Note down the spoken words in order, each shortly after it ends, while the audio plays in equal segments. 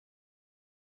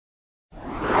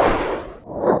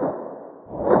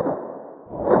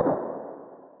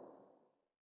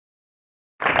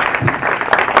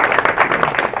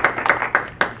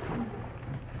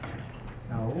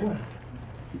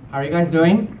How are you guys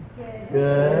doing?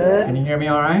 Good. Can you hear me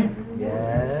all right?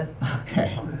 Yes.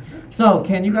 Okay. So,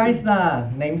 can you guys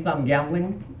name some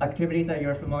gambling activities that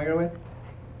you're familiar with?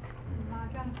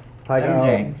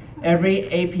 MJ. Every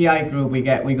API group we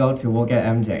go to, we'll get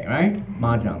MJ, right?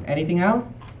 Mahjong. Anything else?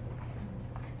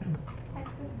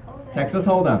 Texas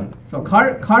Hold'em. So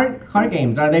card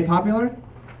games, are they popular?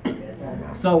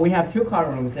 So we have 2 card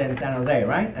rooms in San Jose,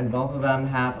 right? And both of them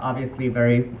have obviously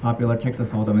very popular Texas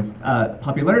Hold'em. Its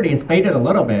popularity has faded a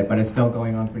little bit, but it's still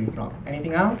going on pretty strong.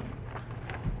 Anything else?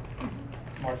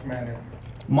 March Madness.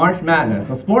 March Madness.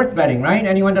 So sports betting, right?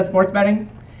 Anyone does sports betting?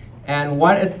 And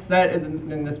what is said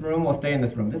in this room will stay in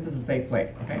this room. This is a safe place,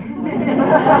 okay?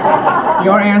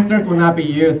 Your answers will not be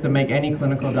used to make any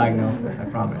clinical diagnosis, I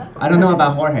promise. I don't know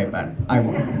about Jorge, but I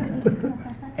won't.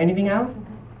 Anything else?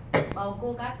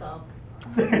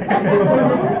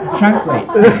 Translate.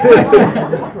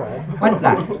 What's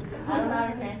that? I don't know how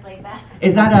to translate that.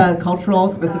 Is that a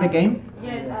cultural specific game?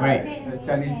 Yes. Great. The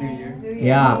Chinese New Year.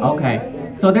 Yeah,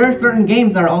 okay. So there are certain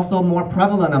games that are also more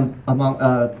prevalent among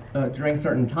during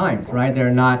certain times, right?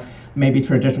 They're not maybe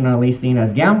traditionally seen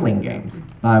as gambling games.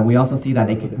 We also see that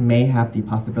they may have the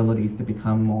possibilities to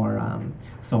become more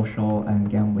social and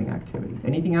gambling activities.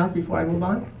 Anything else before I move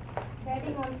on?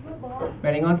 Betting on football.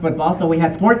 Betting on football. So we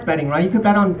had sports betting, right? You could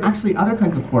bet on actually other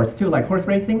kinds of sports too, like horse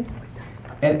racing.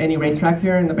 Any racetracks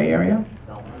here in the Bay Area?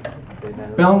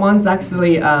 Belmont's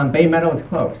actually, Bay Meadow is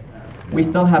closed. We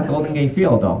still have Golden Gate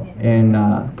Field though in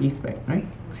East Bay, right?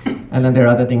 And then there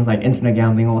are other things like internet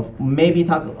gambling. We'll maybe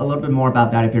talk a little bit more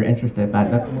about that if you're interested, but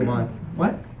let's move on.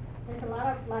 What? There's a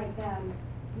lot of like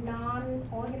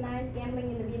non-organized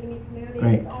gambling in the Vietnamese community.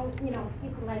 Great. It's all,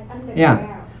 it's like underground.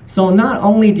 Yeah. So not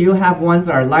only do you have ones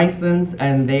that are licensed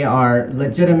and they are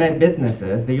legitimate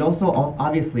businesses, they also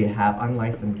obviously have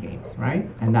unlicensed games, right?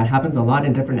 And that happens a lot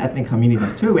in different ethnic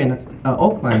communities too. In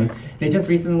Oakland, they just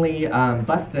recently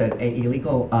busted a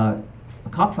illegal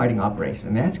cockfighting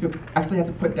operation. They actually had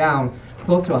to put down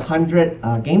close to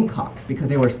 100 gamecocks because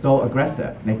they were so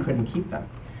aggressive. They couldn't keep them.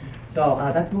 So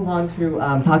let's move on to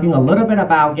talking a little bit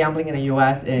about gambling in the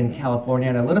U.S., in California,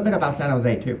 and a little bit about San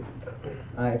Jose too.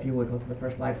 If you would go to the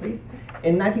first slide, please.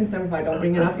 In 1975, don't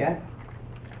bring it up yet.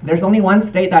 There's only one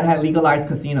state that had legalized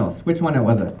casinos. Which one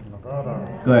was it?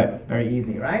 Good, very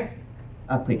easy, right?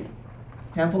 Please.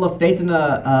 Handful of states in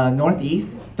the Northeast.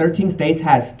 13 states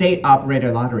had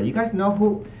state-operated lottery. You guys know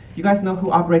who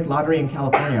operates lottery in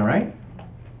California, right?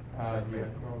 Yes.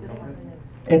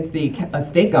 It's the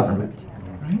state government,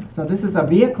 right? So this is a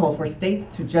vehicle for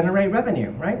states to generate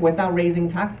revenue, right, without raising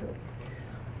taxes.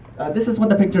 This is what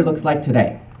the picture looks like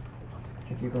today.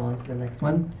 If you go on to the next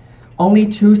one. Only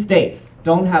 2 states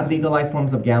don't have legalized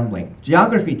forms of gambling.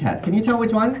 Geography test. Can you tell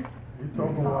which ones?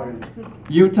 Hawaii.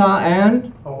 Utah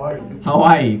and? Hawaii.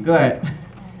 Hawaii. Good.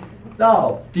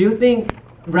 So, do you think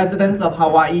residents of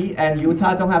Hawaii and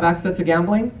Utah don't have access to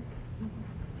gambling?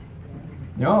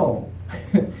 No.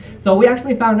 So we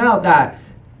actually found out that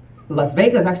Las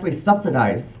Vegas actually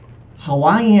subsidized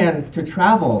Hawaiians to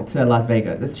travel to Las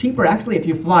Vegas. It's cheaper actually if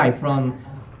you fly from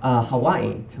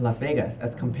Hawaii to Las Vegas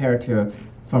as compared to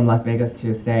from Las Vegas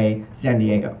to, say, San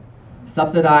Diego.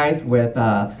 Subsidized with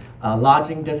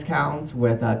lodging discounts,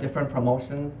 with different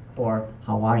promotions for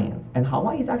Hawaiians. And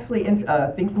Hawaii is actually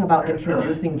thinking about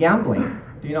introducing gambling.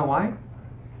 Do you know why?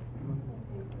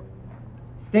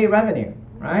 State revenue,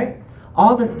 right?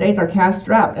 All the states are cash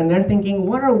strapped, and they're thinking,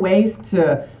 what are ways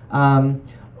to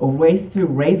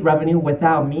raise revenue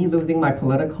without me losing my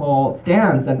political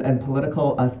stance and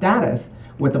political status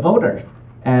with the voters.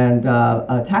 And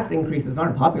tax increases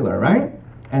aren't popular, right?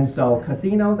 And so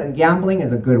casinos and gambling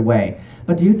is a good way.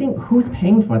 But do you think who's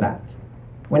paying for that?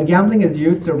 When gambling is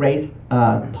used to raise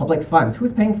public funds,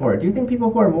 who's paying for it? Do you think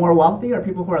people who are more wealthy or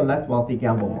people who are less wealthy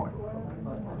gamble more?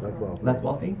 Less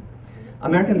wealthy?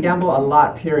 Americans gamble a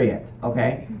lot, period,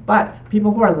 okay? But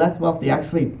people who are less wealthy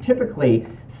actually typically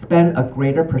spend a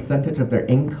greater percentage of their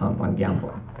income on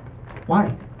gambling. Why?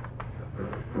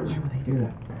 Why would they do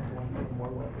that?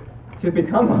 To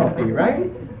become wealthy, right?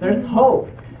 There's hope.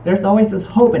 There's always this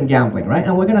hope in gambling, right?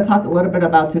 And we're going to talk a little bit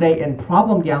about today in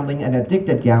problem gambling and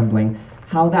addicted gambling,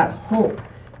 how that hope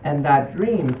and that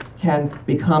dream can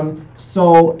become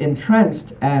so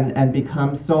entrenched and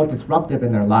become so disruptive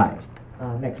in their lives.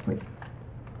 Next, please.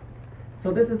 So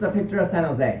this is a picture of San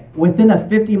Jose. Within a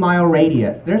 50-mile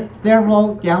radius, there's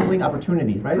several gambling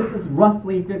opportunities, right? This is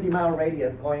roughly 50-mile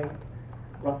radius going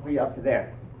roughly up to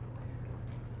there.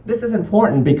 This is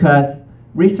important because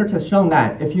research has shown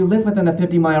that if you live within a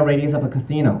 50-mile radius of a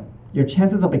casino, your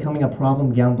chances of becoming a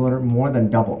problem gambler more than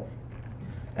doubles.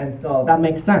 And so that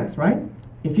makes sense, right?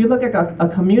 If you look at a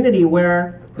community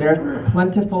where there's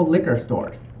plentiful liquor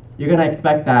stores. You're going to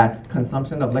expect that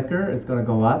consumption of liquor is going to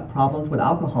go up. Problems with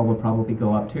alcohol will probably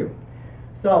go up too.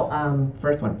 So,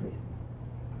 first one, please.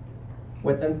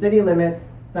 Within city limits,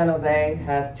 San Jose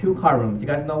has 2 car rooms. You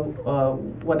guys know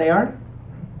what they are?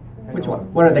 Which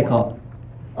one? What are they called?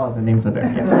 Oh, the names are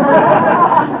there.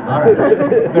 Yeah. All right.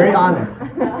 Very honest.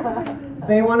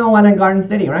 Bay 101 and Garden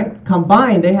City, right?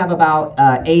 Combined, they have about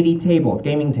 80 tables,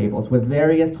 gaming tables, with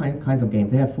various kinds of games.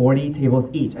 They have 40 tables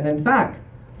each. And in fact,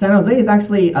 San Jose is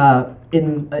actually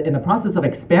in the process of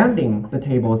expanding the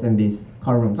tables in these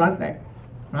car rooms, aren't they?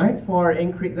 Right? For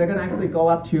increase, they're going to actually go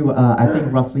up to, I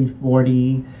think, roughly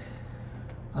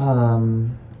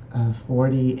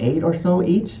 48 or so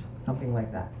each, something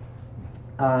like that.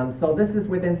 So this is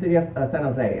within city of San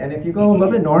Jose. And if you go a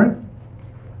little bit north,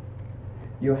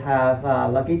 you have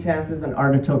Lucky Chances and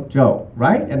Artichoke Joe,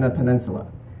 right, in the peninsula.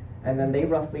 And then they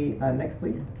roughly, next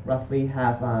please, roughly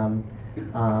have,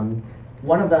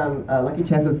 one of them, Lucky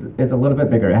Chances is a little bit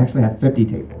bigger. It actually has 50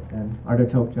 tables. And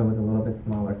Artichoke Joe is a little bit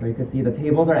smaller. So you can see the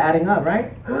tables are adding up,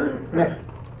 right? Next.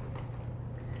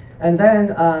 And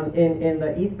then in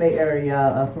the East Bay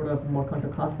area, sort of more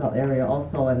Contra Costa area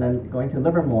also, and then going to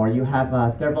Livermore, you have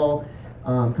several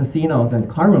casinos and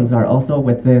car rooms are also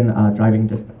within driving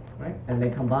distance, right? And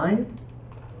they combine,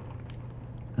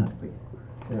 please,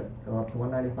 to go up to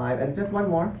 195. And just one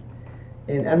more,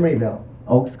 in Emeryville,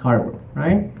 Oaks Car Room,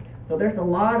 right? So there's a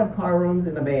lot of car rooms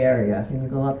in the Bay Area. Can you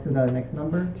go up to the next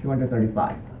number?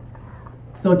 235.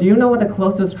 So do you know what the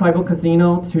closest tribal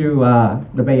casino to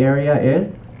the Bay Area is?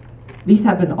 These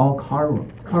have been all car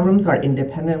rooms. Car rooms are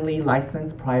independently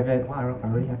licensed private, wow, I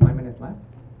already have 5 minutes left.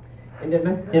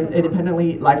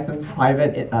 Independently licensed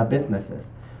private businesses.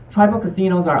 Tribal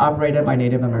casinos are operated by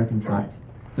Native American tribes.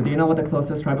 So do you know what the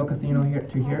closest tribal casino here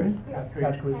is?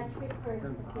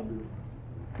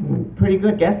 Pretty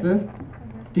good guesses.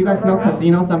 Do you guys know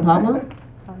Casino San Pablo?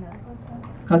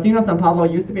 Casino San Pablo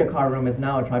used to be a car room, is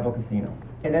now a tribal casino.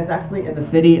 And it's actually in the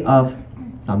city of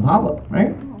San Pablo,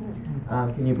 right?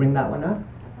 Can you bring that one up?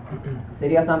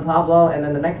 City of San Pablo, and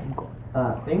then the next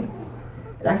thing.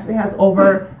 It actually has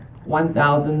over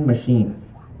 1,000 machines.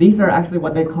 These are actually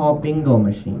what they call bingo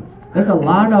machines. There's a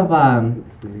lot of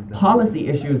policy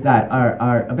issues that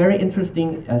are a very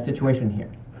interesting situation here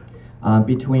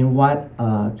between what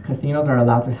casinos are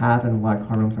allowed to have and what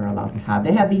car rooms are allowed to have.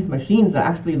 They have these machines that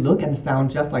actually look and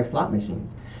sound just like slot machines.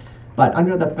 But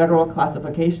under the federal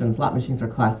classification, slot machines are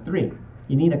class 3.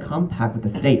 You need a compact with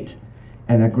the state,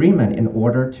 an agreement in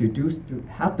order to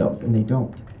have those, and they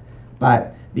don't.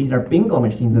 But these are bingo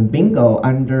machines, and bingo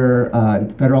under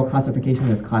federal classification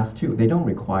is class 2. They don't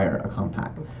require a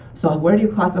compact. So where do you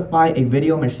classify a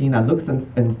video machine that looks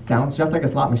and sounds just like a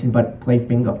slot machine but plays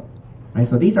bingo? Right?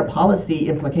 So these are policy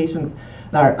implications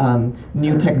that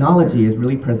new technology is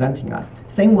really presenting us.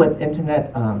 Same with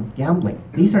internet gambling.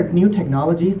 These are new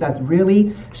technologies that's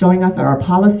really showing us that our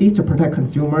policies to protect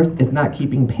consumers is not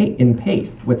keeping in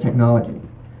pace with technology.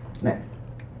 Next.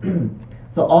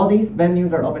 So all these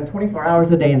venues are open 24 hours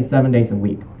a day and 7 days a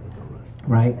week,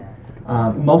 right?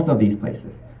 Most of these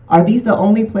places. Are these the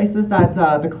only places that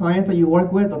the clients that you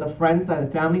work with or the friends and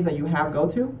the families that you have go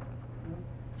to?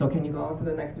 So can you go on to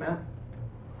the next map?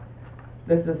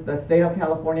 This is the state of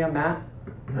California map.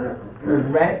 The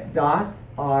red dots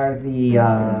are the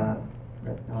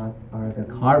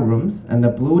car rooms, and the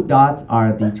blue dots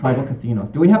are the tribal casinos.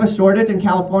 Do we have a shortage in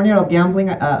California of gambling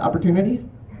opportunities?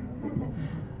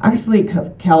 Actually,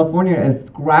 California is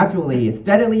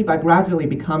steadily but gradually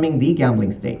becoming the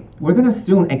gambling state. We're going to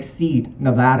soon exceed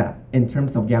Nevada in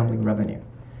terms of gambling revenue.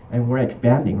 And we're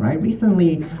expanding, right?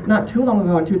 Recently, not too long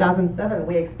ago, in 2007,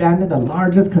 we expanded the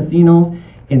largest casinos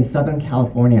in Southern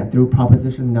California through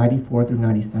Proposition 94 through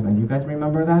 97. You guys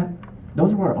remember that?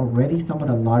 Those were already some of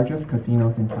the largest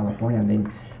casinos in California, and they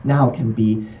now can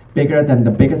be bigger than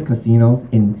the biggest casinos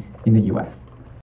in the US.